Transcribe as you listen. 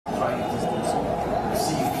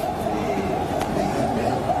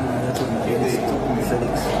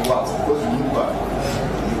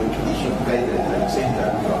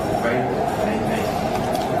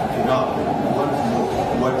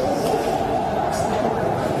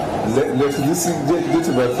Let this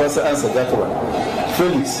gentleman first answer that one.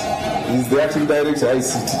 Felix is the acting director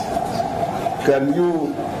ICT. Can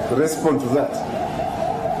you respond to that?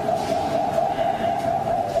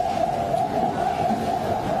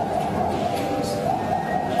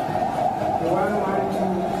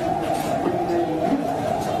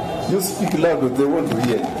 You speak loud, but they want to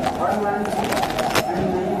hear.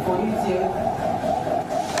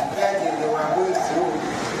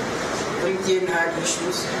 Had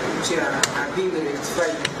issues which are being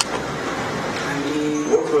rectified. And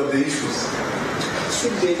what were the issues?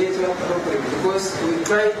 Should be network problem, because we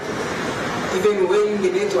tried, even when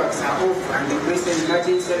the networks are off and the press the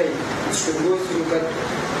emergency line, it should go through that.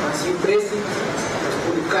 Once you press it, it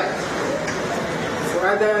will cut. For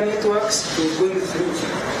other networks, they're going through.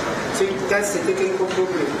 So that's a technical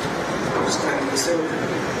problem which can be solved.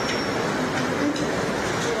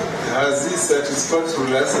 Has this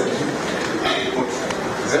satisfactorily answered you?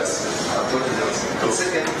 Yes, the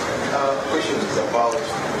second question is about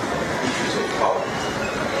issues of power.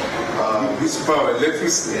 Which power?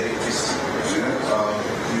 Electricity? Electricity.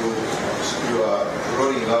 You are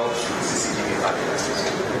rolling out CCTV cameras,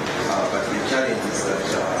 but the challenge is that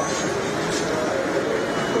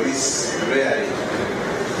police rarely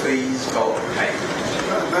pays power time.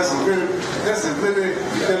 That's a very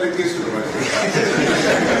delicate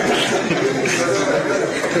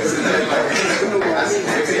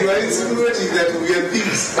You are insinuating that we are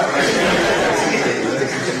thieves.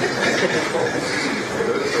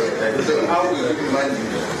 So how will you manage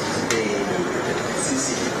the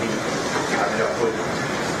CCTV camera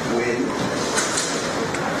when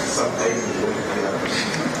sometimes you don't have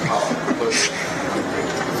power?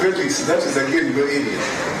 Felix, that is again your area.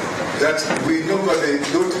 That we normally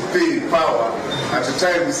don't pay power at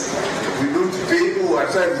times, we don't pay, or at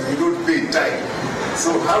times we don't pay time.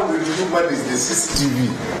 So how will you manage the CCTV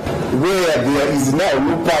where there is now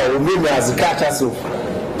no power, maybe as a catastrophe?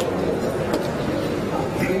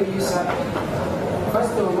 Thank you, sir.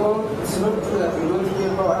 First of all, it's not true that we don't pay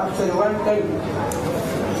power. After one time,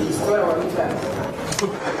 we store our meters.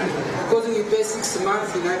 Because we pay 6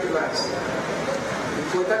 months in advance. We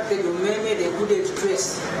contacted Umeme, they couldn't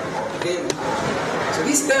trace them. So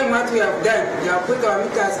this time what we have done, we have put our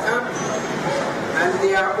meters up and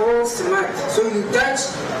they are all smart. So you touch,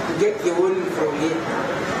 you get the warning from here.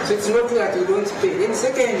 So it's not true that we don't pay. Then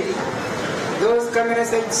secondly, those camera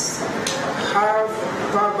sites have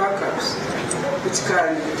power backups which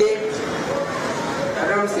can take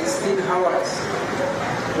around 16 hours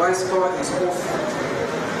once power is off.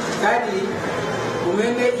 Thirdly,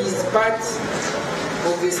 Umeme is part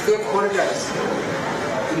of the stakeholders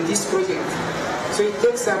in this project. So it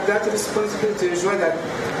takes up that responsibility to ensure that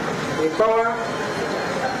the power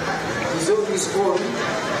is always on,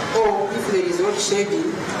 or if there is load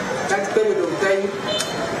shedding, that period of time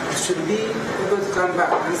should be able to come back.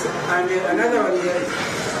 And another one is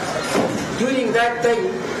during that time,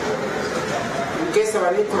 in case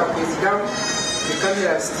our network is down, the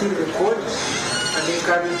cameras still record, and they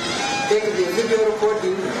can take the video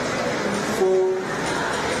recording for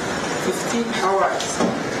 15 hours.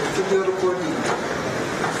 Video recording.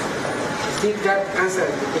 I think that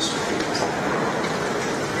answers the question.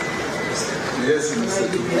 Yes,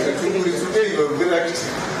 today you are very active.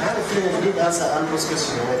 I have a feeling I did answer Andrew's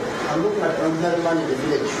question. I'm looking at another man in the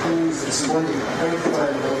village who is responding very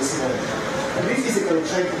poorly on the signal. And we physically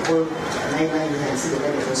try to call 999 and see the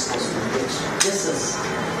kind of response we get. Just as,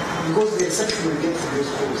 because the reception we get from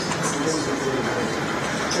those calls, it's very important.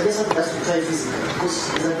 So that's what we try physically, because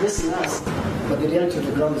it's addressing us. But the reality of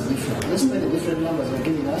the ground is different. Let's find the different numbers they're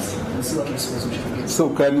giving us and see what response we can get. So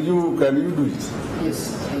can you do it?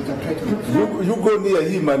 Yes, you can try to do it. You go near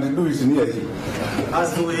him and do it near him.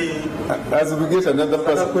 As we get another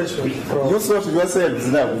question. You sort yourselves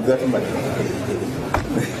now with that money.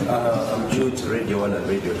 I'm Jude, Radio 1 and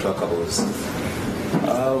Radio Talkables.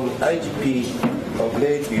 IGP, of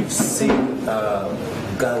late we've seen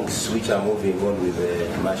gangs which are moving on with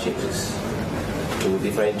machetes to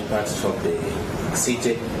different parts of the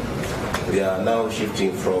city. We are now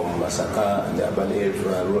shifting from Masaka and the urban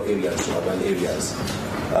rural areas to urban areas.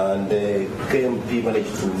 And the KMP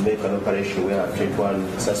managed to make an operation where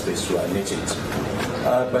 21 suspects were netted.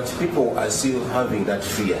 But people are still having that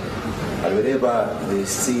fear. And whenever they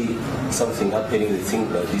see something happening, they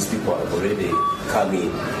think that these people have already come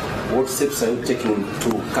in. What steps are you taking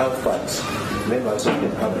to comfort members of the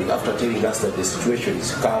public after telling us that the situation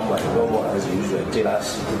is calm and normal as you usually tell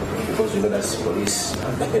us, because you know that's police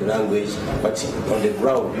language, but on the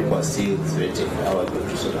ground people are still threatened? How are you going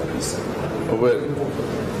to sort of this? Well,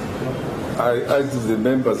 I urge the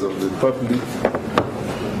members of the public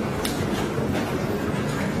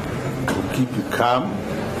keep calm,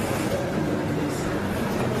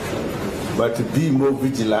 but be more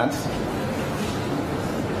vigilant,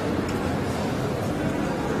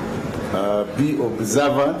 be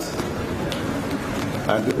observant,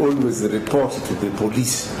 and always report to the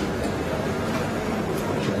police.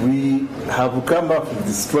 We have come up with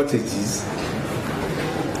the strategies.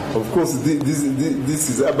 Of course, this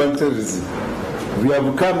is urban terrorism. We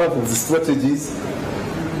have come up with the strategies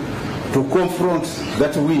to confront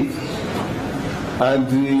that wave.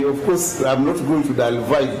 And of course, I'm not going to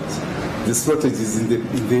divide the strategies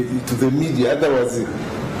to the media. Otherwise,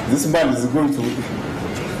 this man is going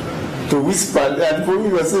to whisper. And for me,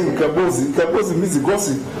 you are saying Kabozi means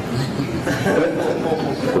gossip.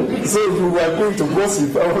 So we are going to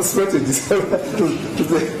gossip our strategies to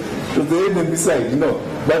the enemy side. No,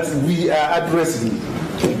 but we are addressing it.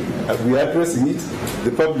 As we are addressing it,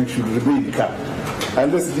 the public should remain calm.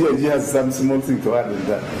 Unless DIG has some small thing to add on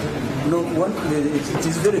that. No, it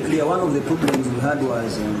is very clear. One of the problems we had was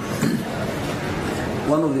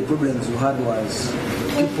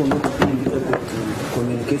people not being able to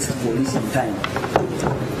communicate to police in time.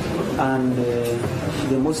 And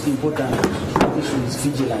the most important issue is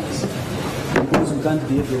vigilance, because we can't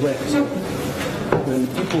be everywhere. So when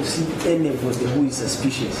people see anybody who is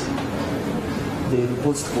suspicious, they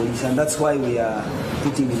report to police, and that's why we are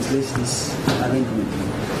putting in place this arrangement,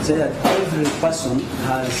 so that every person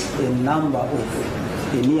has a number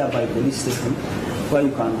of a nearby police station where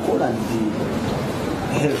you can call and be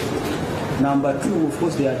helped. Number two, of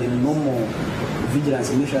course, there are the normal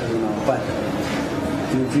vigilance measures on our part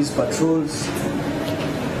to increase patrols,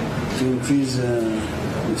 to increase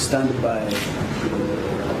standby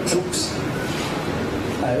troops.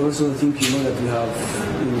 I also think you know that we have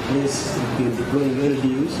in place been deploying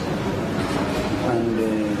LDUs and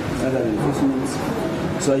other enforcements.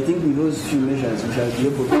 So I think with those few measures we shall be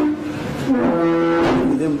able to.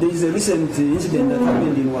 There is a recent incident that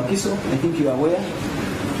happened in Wakiso. I think you are aware.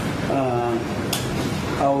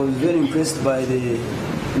 I was very impressed by the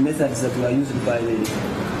methods that were used by the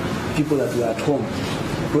people that were at home.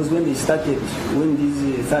 Because when these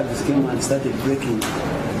thugs came and started breaking,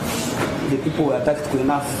 the people were tactical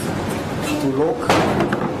enough to lock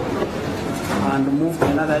and move to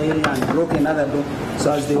another area and block another door.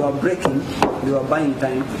 So as they were breaking, they were buying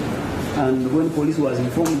time. And when police was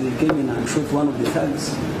informed, they came in and shot one of the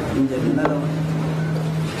thugs, injured another one.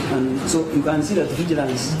 And so you can see that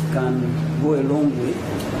vigilance can go a long way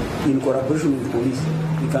in collaboration with police.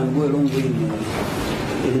 It can go a long way in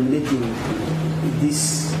eliminating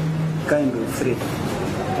this kind of threat.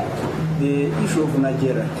 The issue of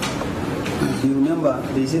Nigeria, you remember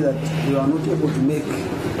they say that they are not able to make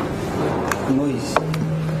noise,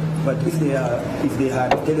 but if they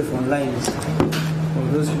had telephone lines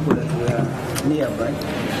of those people that were nearby,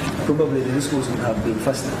 probably the response would have been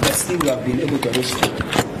faster. But still we have been able to rescue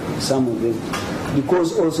some of them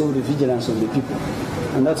because also of the vigilance of the people.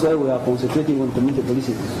 And that's why we are concentrating on community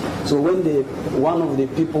policing. So when one of the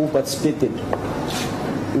people who participated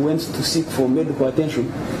went to seek for medical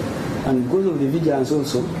attention, and because of the vigilance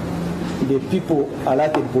also, the people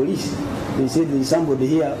alerted police. They said there is somebody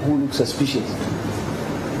here who looks suspicious.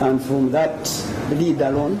 And from that lead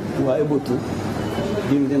alone, we were able to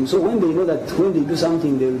deal with them. So when they know that when they do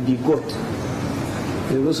something, they will be got,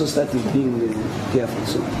 they will also start being careful.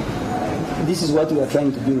 So this is what we are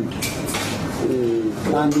trying to build.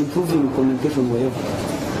 And improving communication wherever,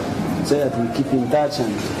 so that we keep in touch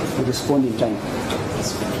and respond in time.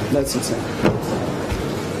 That's it, sir.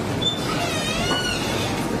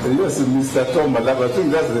 Yes, Mr. Tom, I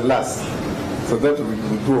think that's the last. So that we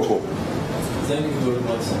do hope. Thank you very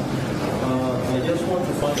much, sir. I just want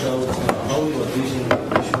to find out how you are dealing with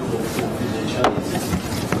the issue of confidentiality.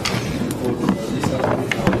 Because this has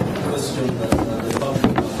been a question that the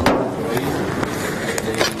public has raised.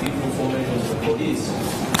 They give information to the police.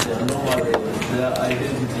 Their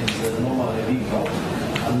identities are normally leaked out.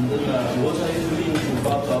 And then what are you doing to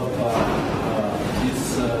back up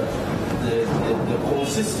the whole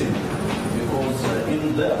system? Because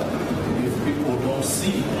in there, if people don't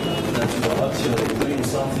see that you are actually doing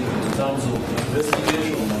something in terms of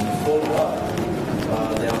investigation and follow-up,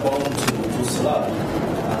 they are bound to slap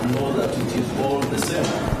and know that it is all the same.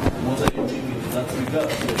 What are you doing in that regard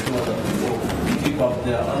to ensure that people keep up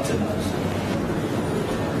their antennas?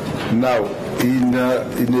 Now, in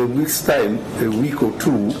a week's time, a week or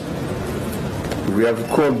two, we have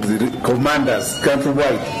called the commanders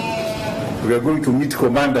countrywide. We are going to meet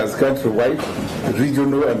commanders countrywide,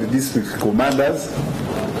 regional and district commanders.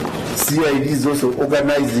 CID is also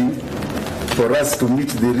organizing for us to meet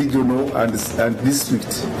the regional and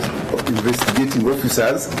district investigating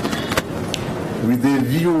officers with a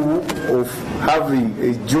view of having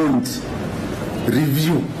a joint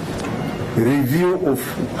review of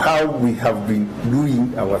how we have been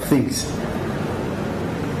doing our things.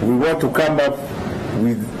 We want to come up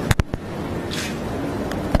with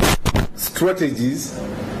strategies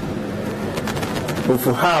of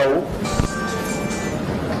how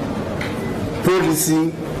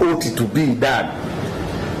policy ought to be done.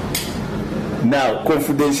 Now,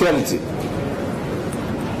 confidentiality.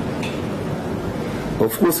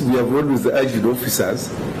 Of course, we have always urged officers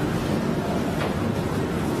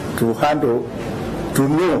to handle, to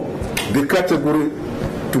know the category,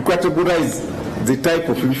 to categorize the type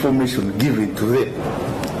of information given to them.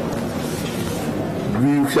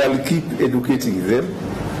 We shall keep educating them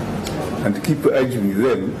and keep urging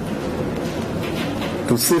them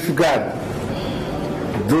to safeguard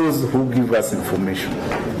those who give us information,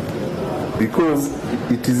 because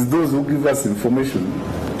it is those who give us information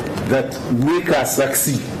that make us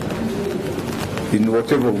succeed in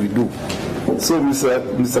whatever we do. So,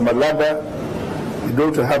 Mr. Malaba, you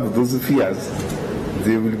don't have those fears.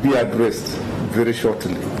 They will be addressed very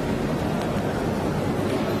shortly.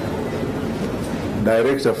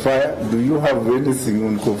 Director Fire, do you have anything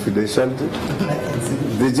on confidentiality?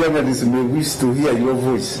 The journalists may wish to hear your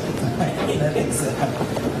voice.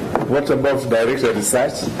 What about Director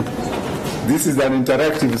Research? This is an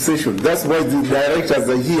interactive session. That's why the directors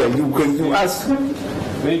are here. You ask.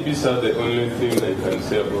 Maybe, sir, the only thing I can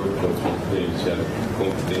say about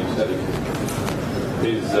confidentiality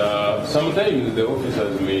is sometimes the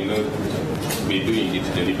officers may not be doing it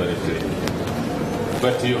deliberately,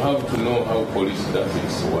 but you have to know how police does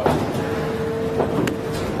its work.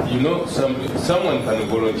 You know, someone can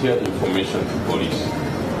volunteer information to police.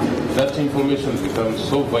 That information becomes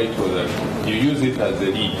so vital that you use it as a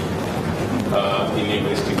lead in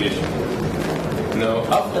investigation. Now,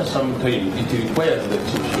 after some time, it requires that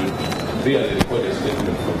you should really record a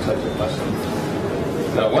statement from such a person.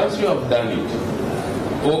 Now, once you have done it,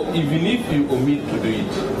 or even if you omit to do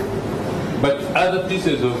it, but other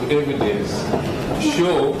pieces of evidence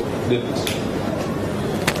show that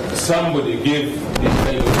somebody gave this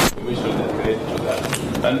kind of information that led to that,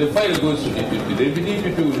 and the file goes to DPP, the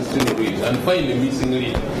DPP will still read and find a missing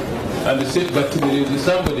lead, and they say, but there is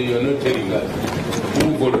somebody you're not telling us who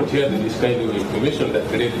volunteered this kind of information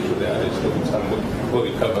that led to the arrest of somebody or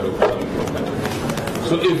recovery of some property.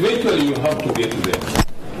 So eventually you have to get there.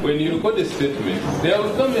 When you record a statement, there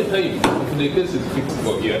will come a time if the case is fixed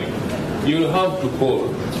for hearing. You will have to call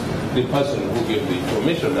the person who gave the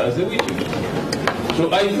information as a witness. So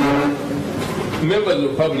I think members of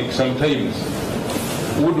the public sometimes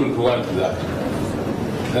wouldn't want that.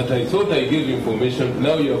 That I thought I gave information,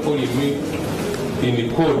 now you are calling me in the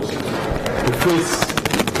court to face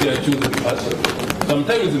their chosen person.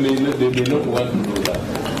 Sometimes they may not want to do that.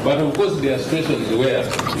 But of course there are situations where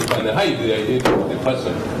you can hide the identity of the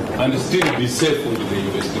person and still be safe with the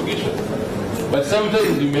investigation. But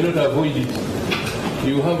sometimes you may not avoid it.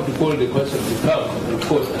 You have to call the person to come to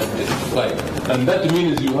court and testify. And that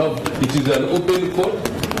means it is an open court,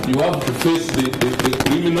 you have to face the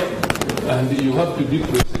criminal, and you have to be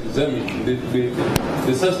cross-examined.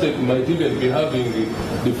 The suspect might even be having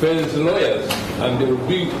defense lawyers, and they will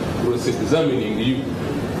be cross-examining you.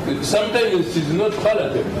 Sometimes it is not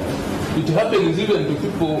palatable. It happens even to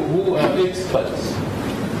people who are experts.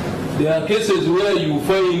 There are cases where you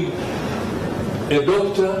find a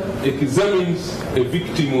doctor examines a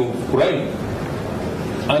victim of crime,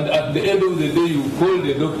 and at the end of the day you call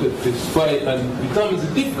the doctor to testify, and it becomes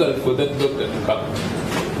difficult for that doctor to come.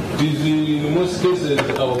 It is in most cases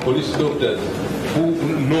our police doctors who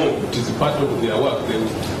know it is part of their work, they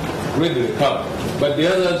will readily come. But the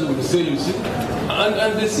others will say, you see,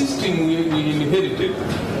 and the system we inherited.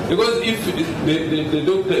 Because if the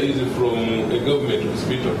doctor is from a government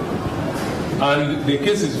hospital, and the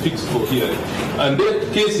case is fixed for hearing, and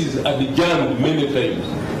that case is adjourned many times,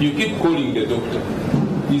 you keep calling the doctor.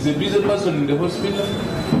 He's a busy person in the hospital,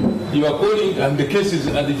 you are calling, and the case is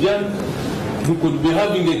adjourned. You could be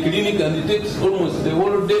having a clinic, and it takes almost the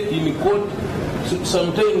whole day in court. So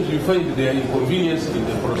sometimes you find they are inconvenienced in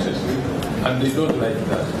the process, and they don't like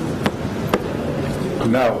that.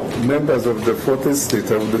 Now, members of the Fourth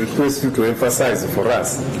Estate, I would request you to emphasize for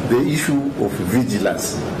us the issue of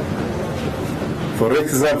vigilance. For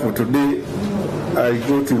example, today I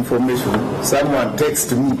got information, someone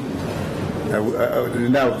texted me.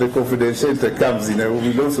 Now the confidentiality comes in, I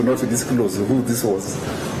will also not disclose who this was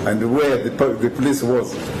and where the place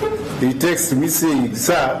was. He texted me saying,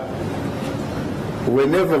 sir,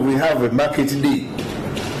 whenever we have a market day,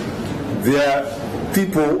 there are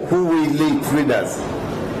people who will lay traders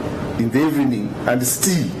in the evening and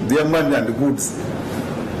steal their money and goods.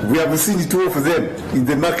 We have seen two of them in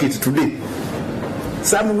the market today.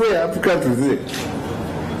 Somewhere up country there.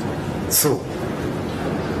 So,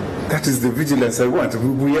 that is the vigilance I want.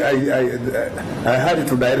 I had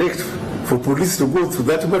to direct for police to go to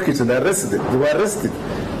that market and arrest them. They were arrested.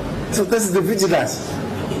 So that's the vigilance.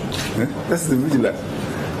 That's the vigilance.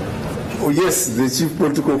 Oh yes, the chief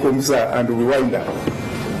political commissar, and we wind up.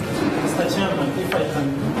 Mr. Chairman, if I can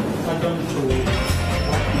add on to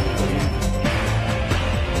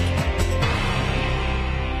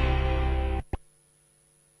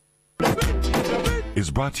is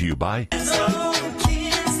brought to you by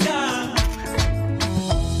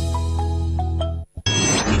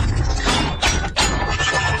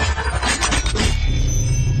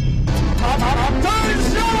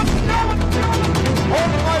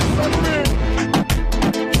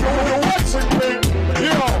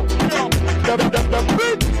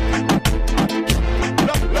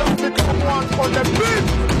Let's become one for the beat.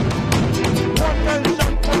 One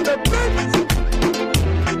nation for the beat.